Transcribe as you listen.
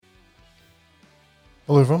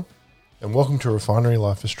Hello everyone, and welcome to Refinery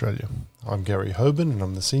Life Australia. I'm Gary Hoban, and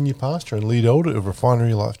I'm the Senior Pastor and Lead Elder of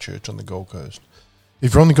Refinery Life Church on the Gold Coast.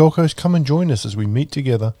 If you're on the Gold Coast, come and join us as we meet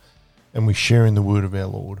together and we share in the Word of our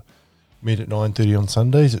Lord. Meet at 9:30 on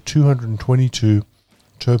Sundays at 222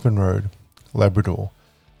 Turpin Road, Labrador.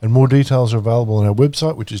 And more details are available on our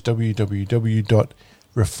website, which is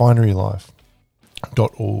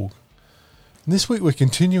www.refinerylife.org. And this week we're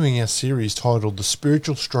continuing our series titled The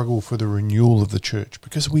Spiritual Struggle for the Renewal of the Church,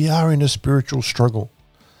 because we are in a spiritual struggle.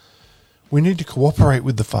 We need to cooperate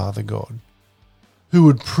with the Father God, who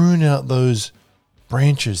would prune out those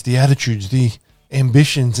branches, the attitudes, the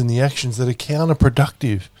ambitions and the actions that are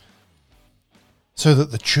counterproductive, so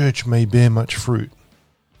that the church may bear much fruit.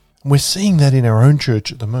 And we're seeing that in our own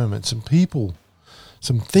church at the moment. Some people,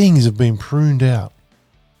 some things have been pruned out.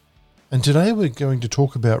 And today we're going to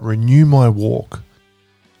talk about Renew My Walk.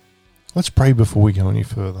 Let's pray before we go any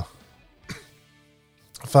further.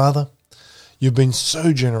 Father, you've been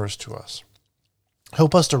so generous to us.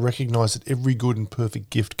 Help us to recognize that every good and perfect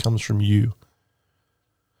gift comes from you.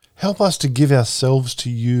 Help us to give ourselves to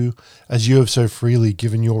you as you have so freely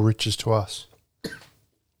given your riches to us.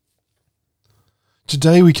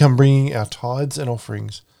 Today we come bringing our tithes and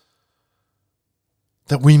offerings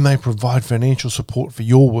that we may provide financial support for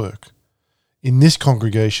your work in this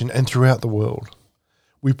congregation and throughout the world.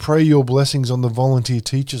 We pray your blessings on the volunteer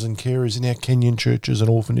teachers and carers in our Kenyan churches and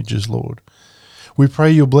orphanages, Lord. We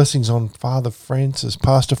pray your blessings on Pastor Francis,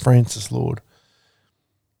 Lord,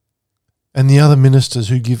 and the other ministers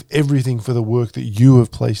who give everything for the work that you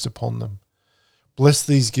have placed upon them. Bless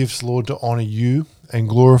these gifts, Lord, to honour you and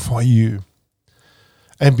glorify you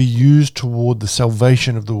and be used toward the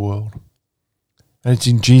salvation of the world. And it's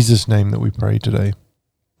in Jesus' name that we pray today.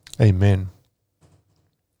 Amen.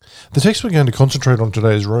 The text we're going to concentrate on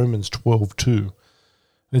today is Romans 12:2.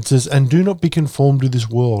 It says, "And do not be conformed to this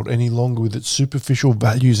world any longer with its superficial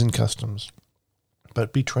values and customs,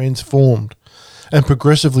 but be transformed and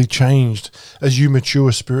progressively changed as you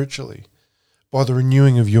mature spiritually by the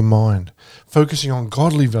renewing of your mind, focusing on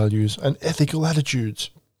godly values and ethical attitudes,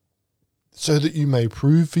 so that you may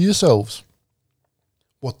prove for yourselves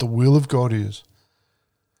what the will of God is,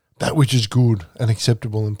 that which is good and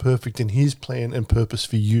acceptable and perfect in his plan and purpose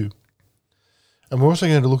for you." And we're also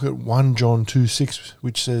going to look at 1 John 2:6,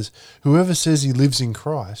 which says, "Whoever says he lives in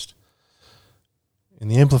Christ," in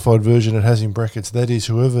the Amplified Version it has in brackets, that is,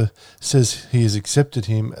 whoever says he has accepted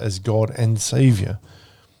him as God and Saviour,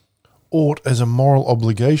 ought as a moral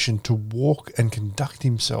obligation to walk and conduct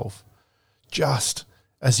himself just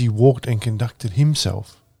as he walked and conducted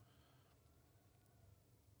himself.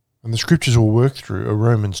 And the scriptures we'll work through are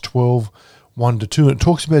Romans 12:1-2, and it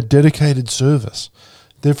talks about dedicated service.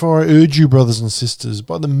 "Therefore I urge you, brothers and sisters,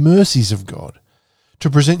 by the mercies of God, to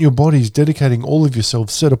present your bodies, dedicating all of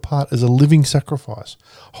yourselves set apart as a living sacrifice,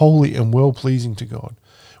 holy and well-pleasing to God,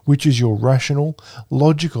 which is your rational,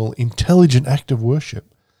 logical, intelligent act of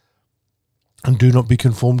worship. And do not be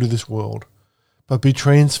conformed to this world, but be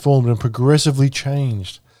transformed and progressively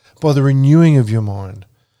changed by the renewing of your mind,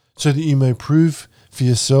 so that you may prove for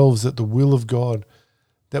yourselves that the will of God,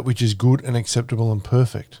 that which is good and acceptable and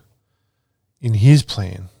perfect, in his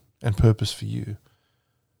plan and purpose for you."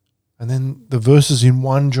 And then the verses in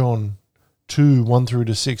 1 John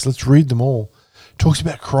 2:1-6, let's read them all. It talks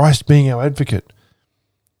about Christ being our advocate.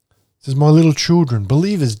 It says, "My little children,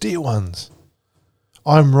 believers, dear ones,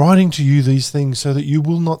 I am writing to you these things so that you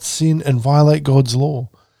will not sin and violate God's law.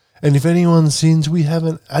 And if anyone sins, we have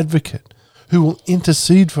an advocate who will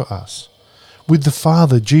intercede for us with the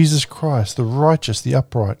Father, Jesus Christ, the righteous, the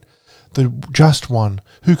upright, the just one,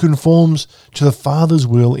 who conforms to the Father's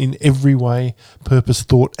will in every way, purpose,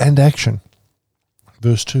 thought, and action."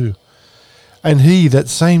 Verse 2, "And he, that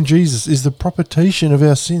same Jesus, is the propitiation of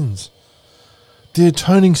our sins, the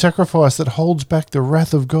atoning sacrifice that holds back the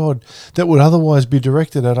wrath of God that would otherwise be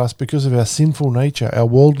directed at us because of our sinful nature, our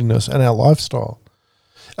worldliness, and our lifestyle.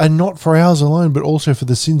 And not for ours alone, but also for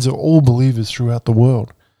the sins of all believers throughout the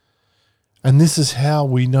world. And this is how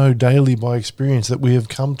we know daily by experience that we have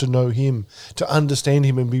come to know him, to understand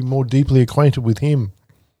him and be more deeply acquainted with him.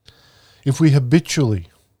 If we habitually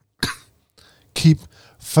keep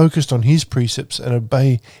focused on his precepts and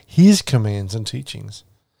obey his commands and teachings."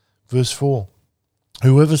 Verse 4,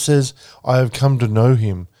 "Whoever says, 'I have come to know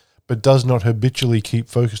him,' but does not habitually keep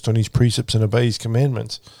focused on his precepts and obey his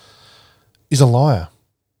commandments, is a liar,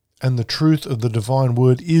 and the truth of the divine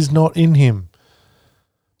word is not in him.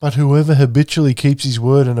 But whoever habitually keeps his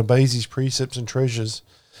word and obeys his precepts and treasures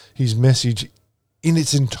his message in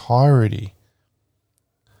its entirety,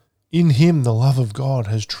 in him the love of God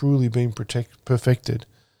has truly been perfected.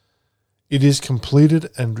 It is completed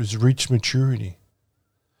and has reached maturity.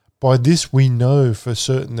 By this we know for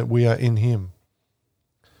certain that we are in him.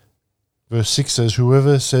 Verse 6 says,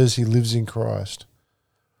 whoever says he lives in Christ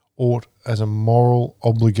ought as a moral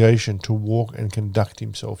obligation to walk and conduct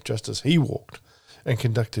himself just as he walked and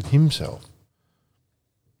conducted himself.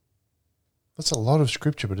 That's a lot of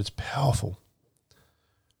scripture, but it's powerful.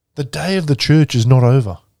 The day of the church is not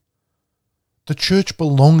over. The church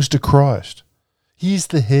belongs to Christ. He is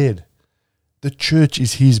the head. The church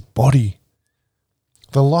is his body.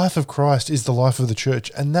 The life of Christ is the life of the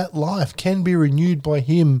church, and that life can be renewed by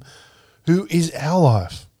him who is our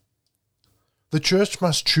life. The church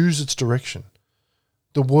must choose its direction,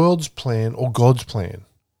 the world's plan or God's plan,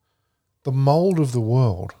 the mold of the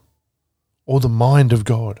world or the mind of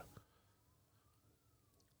God.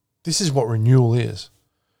 This is what renewal is,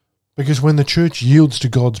 because when the church yields to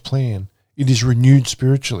God's plan, it is renewed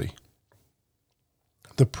spiritually.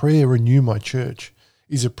 The prayer, renew my church,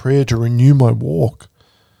 is a prayer to renew my walk.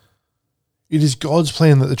 It is God's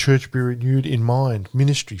plan that the church be renewed in mind,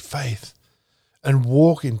 ministry, faith, and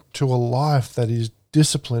walk into a life that is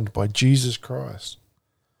disciplined by Jesus Christ.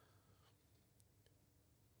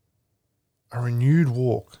 A renewed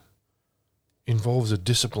walk involves a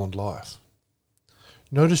disciplined life.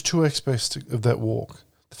 Notice two aspects of that walk.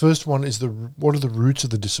 The first one is what are the roots of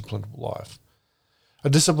the disciplined life? A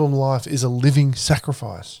disciplined life is a living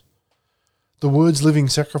sacrifice. The words living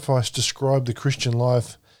sacrifice describe the Christian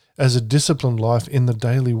life as a disciplined life in the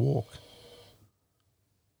daily walk.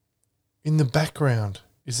 In the background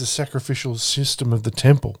is the sacrificial system of the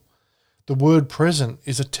temple. The word present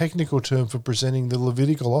is a technical term for presenting the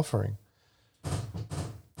Levitical offering.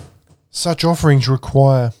 Such offerings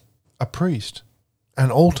require a priest,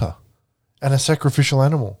 an altar, and a sacrificial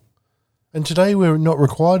animal. And today we're not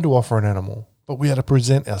required to offer an animal, but we are to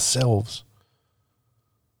present ourselves.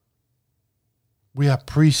 We are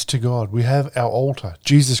priests to God. We have our altar,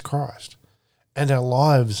 Jesus Christ, and our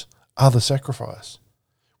lives are the sacrifice.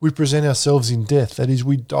 We present ourselves in death. That is,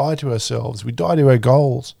 we die to ourselves. We die to our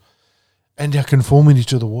goals and our conformity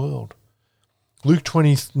to the world. Luke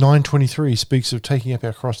 29:23 speaks of taking up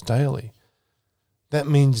our cross daily. That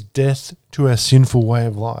means death to our sinful way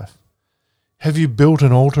of life. Have you built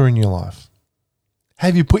an altar in your life?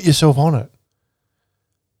 Have you put yourself on it?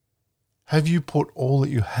 Have you put all that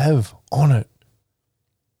you have on it?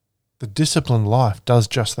 The disciplined life does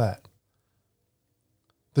just that.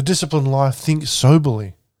 The disciplined life thinks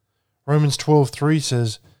soberly. Romans 12:3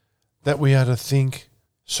 says that we are to think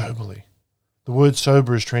soberly. The word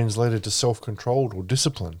sober is translated to self-controlled or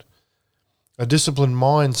disciplined. A disciplined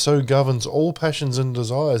mind so governs all passions and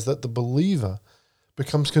desires that the believer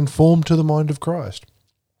becomes conformed to the mind of Christ.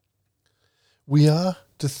 We are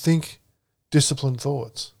to think disciplined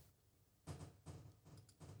thoughts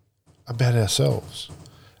about ourselves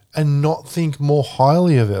and not think more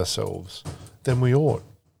highly of ourselves than we ought.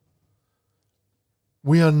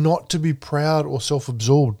 We are not to be proud or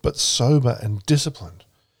self-absorbed, but sober and disciplined.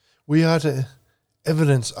 We are to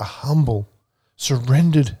evidence a humble,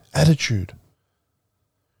 surrendered attitude.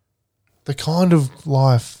 The kind of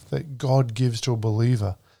life that God gives to a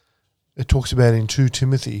believer, it talks about in 2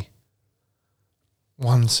 Timothy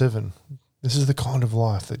 1:7. This is the kind of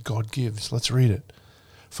life that God gives. Let's read it.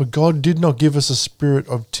 For God did not give us a spirit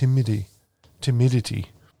of timidity,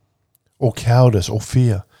 or cowardice, or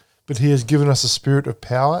fear, but he has given us a spirit of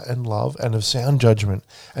power and love and of sound judgment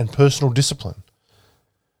and personal discipline,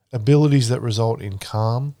 abilities that result in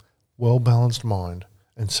calm, well-balanced mind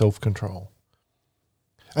and self-control.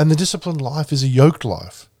 And the disciplined life is a yoked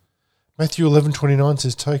life. Matthew 11:29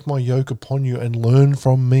 says, take my yoke upon you and learn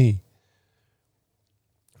from me.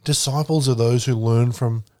 Disciples are those who learn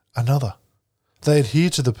from another. They adhere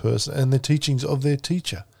to the person and the teachings of their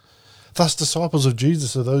teacher. Thus, disciples of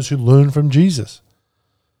Jesus are those who learn from Jesus.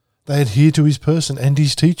 They adhere to his person and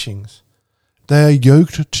his teachings. They are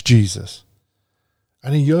yoked to Jesus.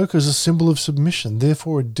 And a yoke is a symbol of submission.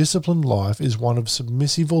 Therefore, a disciplined life is one of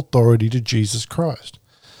submissive authority to Jesus Christ.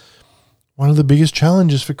 One of the biggest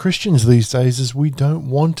challenges for Christians these days is we don't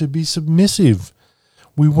want to be submissive.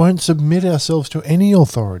 We won't submit ourselves to any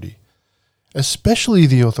authority, especially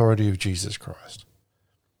the authority of Jesus Christ.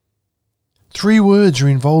 3 words are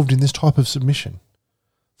involved in this type of submission.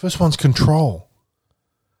 First one's control.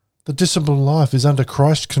 The disciplined life is under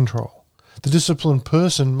Christ's control. The disciplined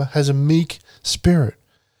person has a meek spirit.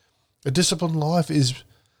 A disciplined life is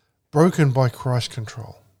broken by Christ's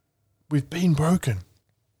control. We've been broken.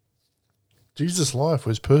 Jesus' life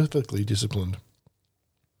was perfectly disciplined.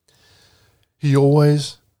 He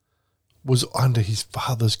always was under his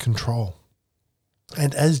Father's control.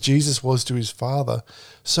 And as Jesus was to his Father,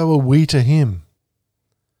 so are we to him.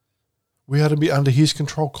 We are to be under his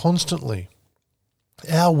control constantly.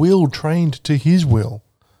 Our will trained to his will.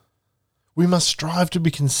 We must strive to be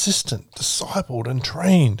consistent, discipled, and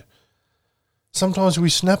trained. Sometimes we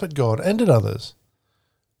snap at God and at others.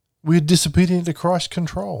 We are disobedient to Christ's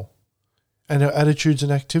control, and our attitudes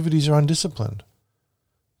and activities are undisciplined.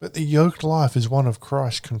 But the yoked life is one of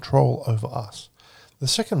Christ's control over us. The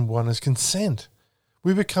second one is consent.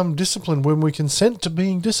 We become disciplined when we consent to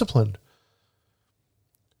being disciplined.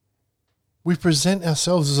 We present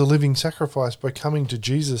ourselves as a living sacrifice by coming to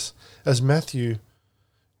Jesus, as Matthew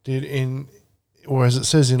did as it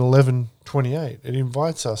says in 11:28. It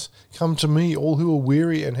invites us, "Come to me, all who are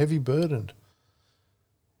weary and heavy burdened,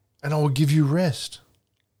 and I will give you rest."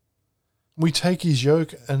 We take his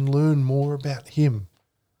yoke and learn more about him.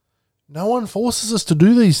 No one forces us to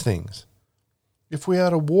do these things. If we are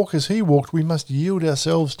to walk as he walked, we must yield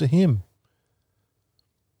ourselves to him.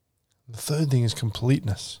 The third thing is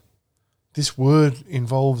completeness. This word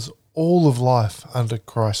involves all of life under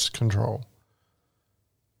Christ's control.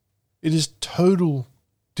 It is total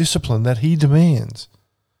discipline that he demands.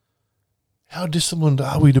 How disciplined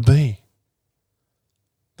are we to be?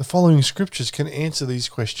 The following scriptures can answer these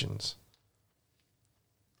questions.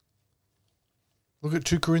 Look at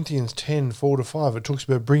 2 Corinthians 10:4-5. It talks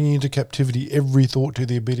about bringing into captivity every thought to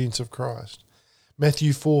the obedience of Christ.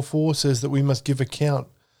 Matthew 4:4 says that we must give account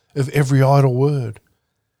of every idle word.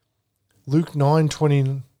 Luke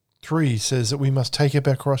 9:23 says that we must take up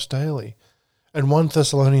our cross daily. And 1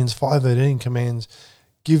 Thessalonians 5:18 commands,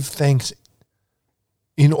 give thanks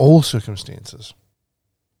in all circumstances.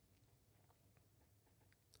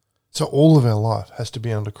 So all of our life has to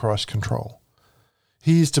be under Christ's control.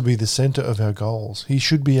 He is to be the center of our goals. He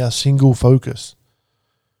should be our single focus.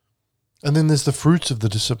 And then there's the fruits of the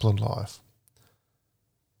disciplined life.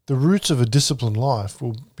 The roots of a disciplined life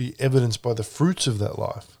will be evidenced by the fruits of that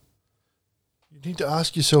life. You need to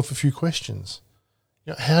ask yourself a few questions.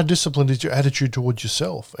 How disciplined is your attitude towards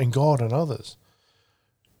yourself and God and others?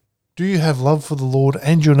 Do you have love for the Lord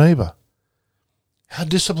and your neighbor? How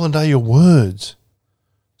disciplined are your words?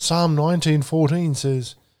 Psalm 19:14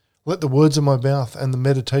 says, let the words of my mouth and the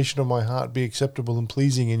meditation of my heart be acceptable and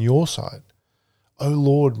pleasing in your sight. O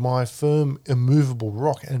Lord, my firm, immovable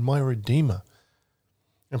rock and my redeemer.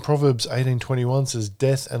 And Proverbs 18:21 says,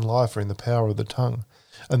 death and life are in the power of the tongue,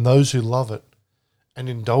 and those who love it and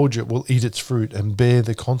indulge it will eat its fruit and bear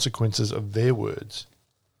the consequences of their words.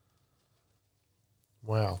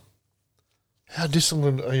 Wow. How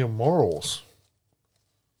disciplined are your morals?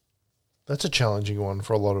 That's a challenging one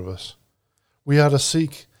for a lot of us. We are to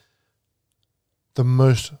seek the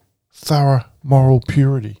most thorough moral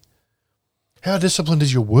purity. How disciplined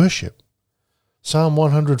is your worship? Psalm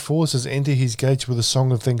 104 says, enter his gates with a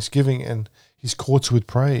song of thanksgiving and his courts with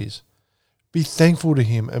praise. Be thankful to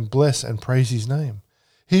him and bless and praise his name.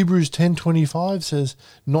 Hebrews 10:25 says,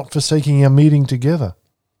 not forsaking our meeting together,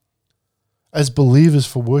 as believers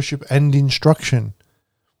for worship and instruction,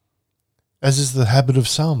 as is the habit of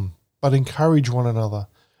some, but encourage one another,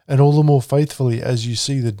 and all the more faithfully as you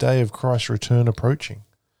see the day of Christ's return approaching.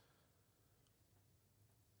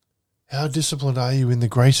 How disciplined are you in the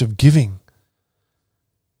grace of giving?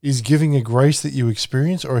 Is giving a grace that you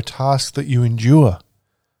experience or a task that you endure?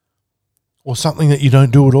 Or something that you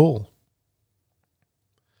don't do at all?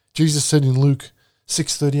 Jesus said in Luke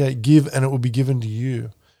 6:38, give and it will be given to you.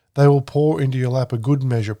 They will pour into your lap a good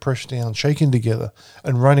measure, pressed down, shaken together,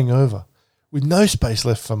 and running over, with no space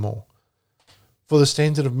left for more. For the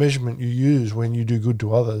standard of measurement you use when you do good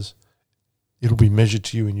to others, it'll be measured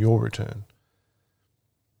to you in your return.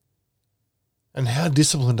 And how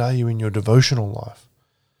disciplined are you in your devotional life?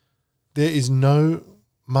 There is no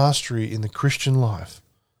mastery in the Christian life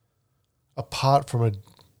apart from a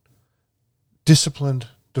disciplined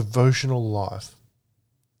devotional life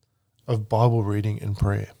of Bible reading and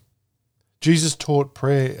prayer. Jesus taught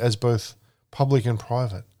prayer as both public and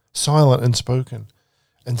private, silent and spoken,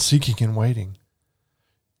 and seeking and waiting.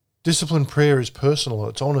 Disciplined prayer is personal,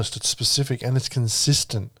 it's honest, it's specific, and it's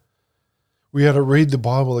consistent. We are to read the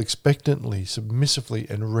Bible expectantly, submissively,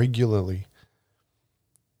 and regularly.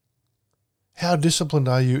 How disciplined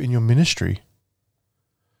are you in your ministry?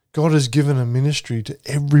 God has given a ministry to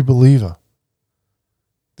every believer.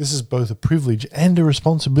 This is both a privilege and a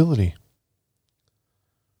responsibility.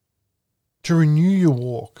 To renew your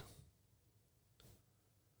walk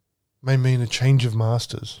may mean a change of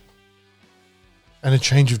masters and a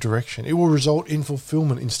change of direction. It will result in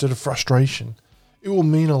fulfillment instead of frustration. It will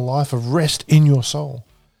mean a life of rest in your soul.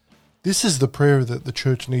 This is the prayer that the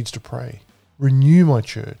church needs to pray. Renew my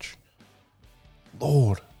church.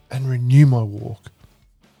 Lord, and renew my walk.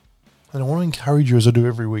 And I want to encourage you, as I do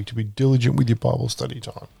every week, to be diligent with your Bible study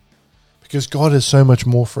time. Because God has so much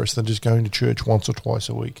more for us than just going to church once or twice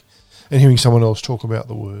a week and hearing someone else talk about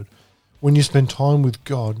the Word. When you spend time with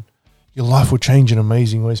God, your life will change in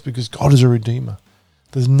amazing ways because God is a Redeemer.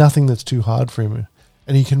 There's nothing that's too hard for Him.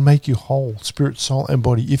 And He can make you whole, spirit, soul, and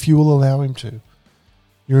body, if you will allow Him to.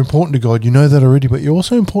 You're important to God. You know that already, but you're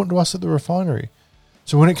also important to us at the Refinery.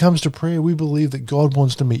 So when it comes to prayer, we believe that God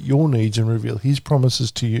wants to meet your needs and reveal His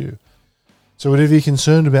promises to you. So whatever you're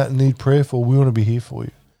concerned about and need prayer for, we want to be here for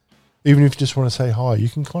you. Even if you just want to say hi, you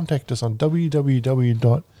can contact us on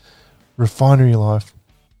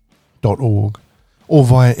www.refinerylife.org or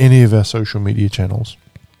via any of our social media channels.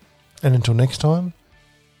 And until next time,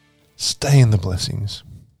 stay in the blessings.